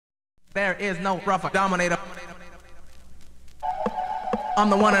There is no rougher Dominator. I'm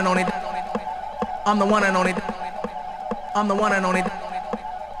the one and only. I'm the one and only. I'm the one and only.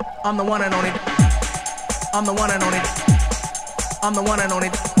 I'm the one and only. I'm the one and only. I'm the one and only.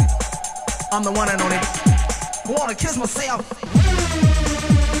 I'm the one and only. I wanna kiss myself.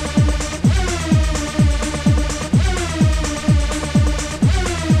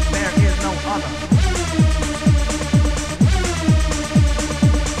 There is no other.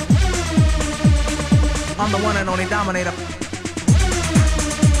 I'm the one and only Dominator.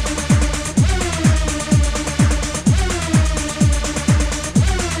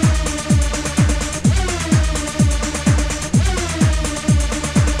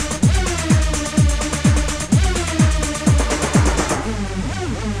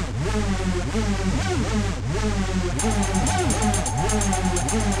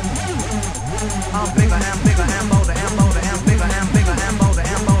 I'm bigger and bigger and bolder and bolder and bigger and bigger and bolder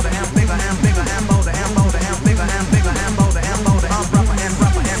and bolder and bigger and bigger and bolder and bolder and bigger and bigger and bolder and bolder. I'm rougher and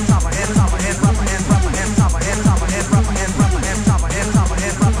rougher and tougher and tougher and rougher and rougher and tougher and tougher and rougher and rougher and tougher and tougher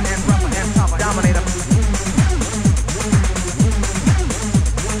and rougher and rougher and tougher. Dominator.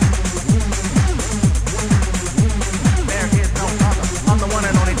 There is no other. I'm the one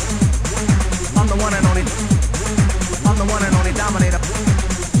and only. I'm the one and only. I'm the one and only Dominator.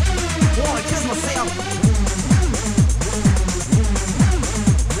 Wanna kiss myself.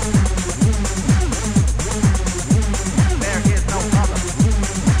 There is no other.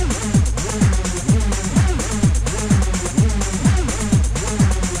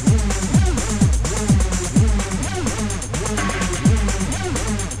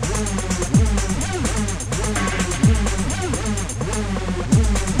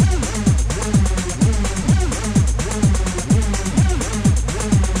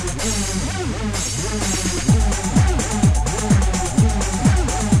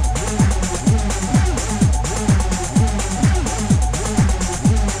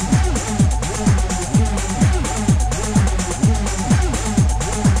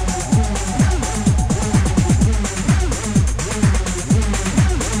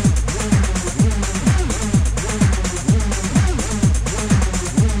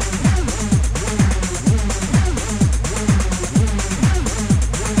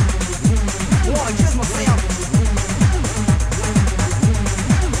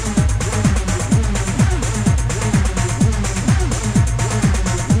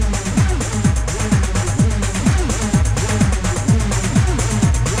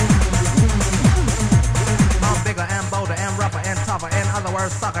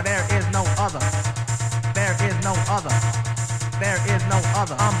 Sucker, there is no other. There is no other. There is no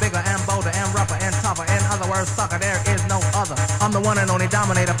other. I'm bigger and bolder and rougher and tougher. In other words, sucker, there is no other. I'm the one and only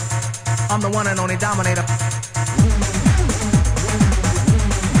Dominator. I'm the one and only Dominator.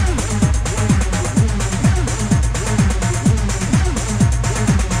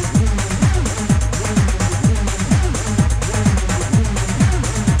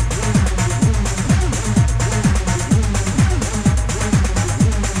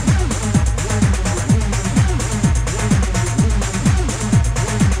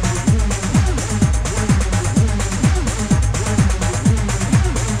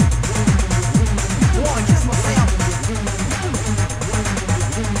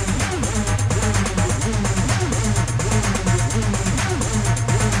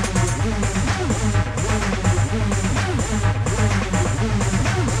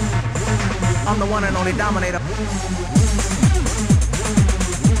 I'm the one and only Dominator.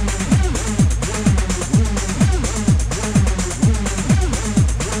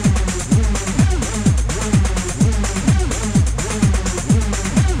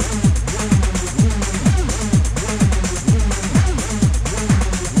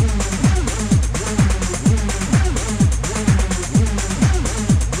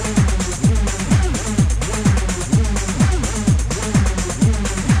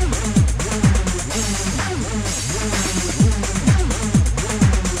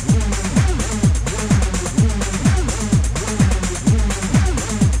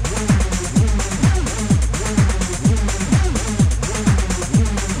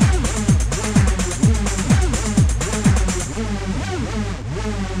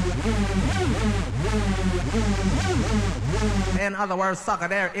 In other words, sucker,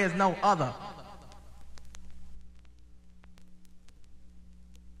 there is no other.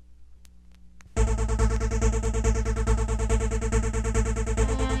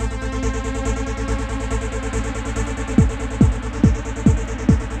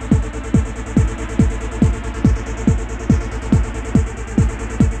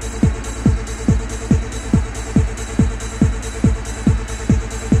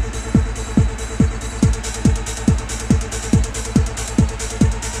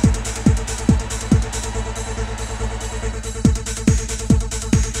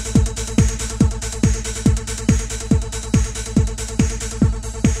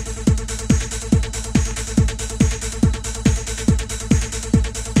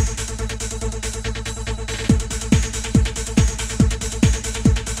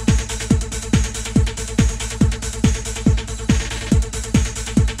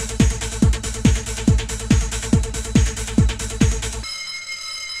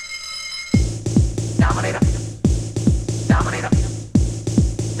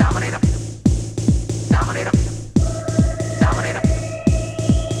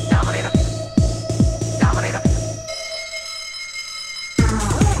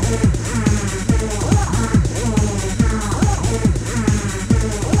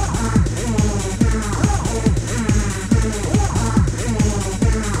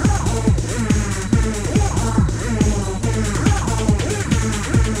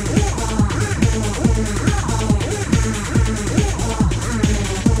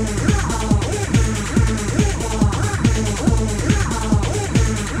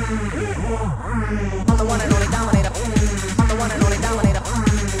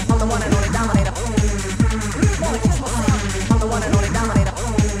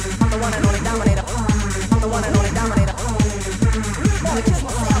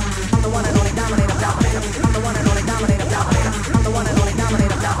 I'm the one and only dominator, dominator. I'm the one and only dominator, dominator. I'm the one and only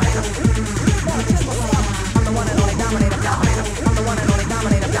dominator, dominator. I'm the one and only dominator, dominator. I'm the one and only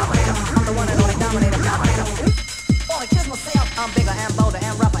dominator, dominator. I'm the one and only dominator, dominator. Wanna kiss myself? I'm bigger and bolder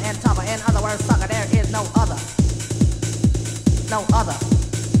and rougher and tougher. In other words, sucker, there is no other. No other.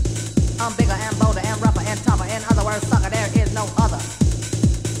 I'm bigger and bolder and rougher and tougher. In other words, sucker, there is no other.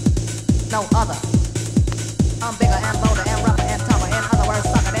 No other. I'm bigger and bolder and rougher and tougher. In other words,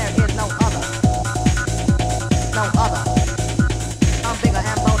 sucker, there is no other. No other. I'm bigger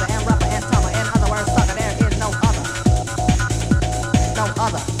and bolder and rougher and tougher. In other words, sucker, there is no other. No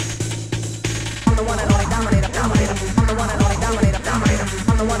other. I'm the one and only dominator, dominator. I'm the one and only dominator, dominator.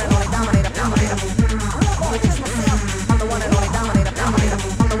 I'm the one and only dominator, dominator. I'm the one and only dominator, dominator.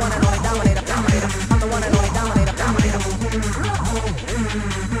 I'm the one and only dominator, dominator. I'm the one and only dominator, dominator.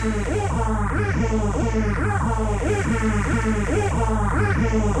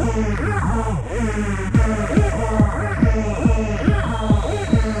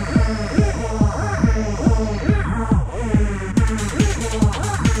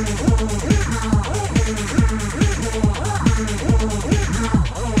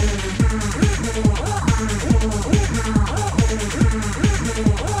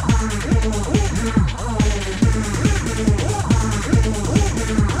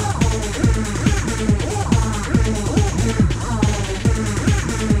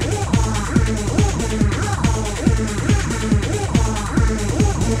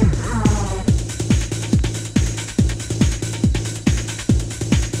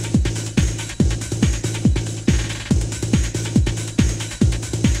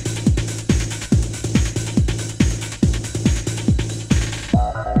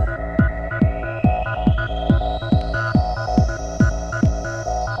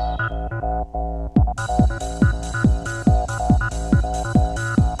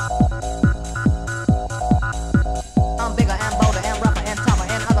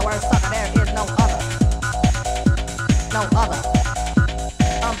 No other.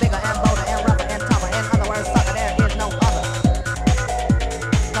 I'm bigger and bolder and rougher and tougher. In other words, sucker, there is no other.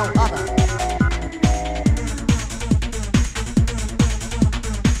 No other.